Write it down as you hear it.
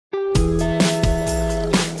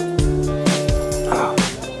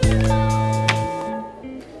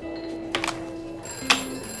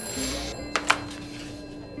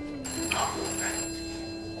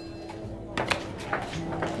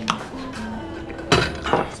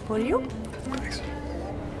For you? Thanks.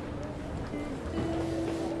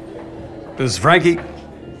 This is Franky.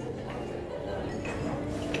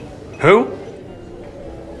 Who?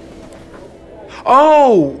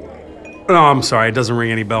 Oh! No, I'm sorry, it doesn't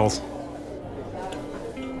ring any bells.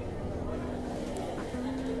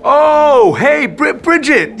 Oh, hey,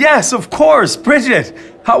 Bridget! Yes, of course, Bridget!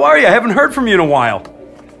 How are you? I haven't heard from you in a while.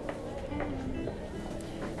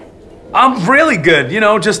 I'm really good, you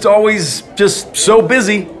know, just always so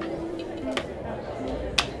busy.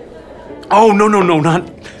 Oh, no, not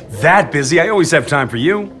that busy. I always have time for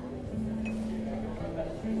you.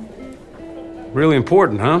 Really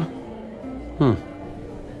important, huh?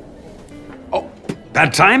 Oh,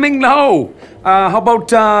 bad timing? No. How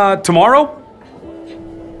about tomorrow?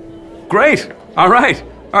 Great. All right,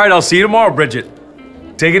 I'll see you tomorrow, Bridget.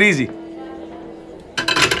 Take it easy.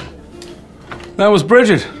 That was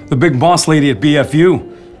Bridget, the big boss lady at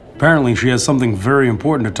BFU. Apparently she has something very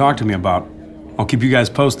important to talk to me about. I'll keep you guys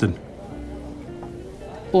posted.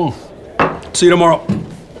 See you tomorrow.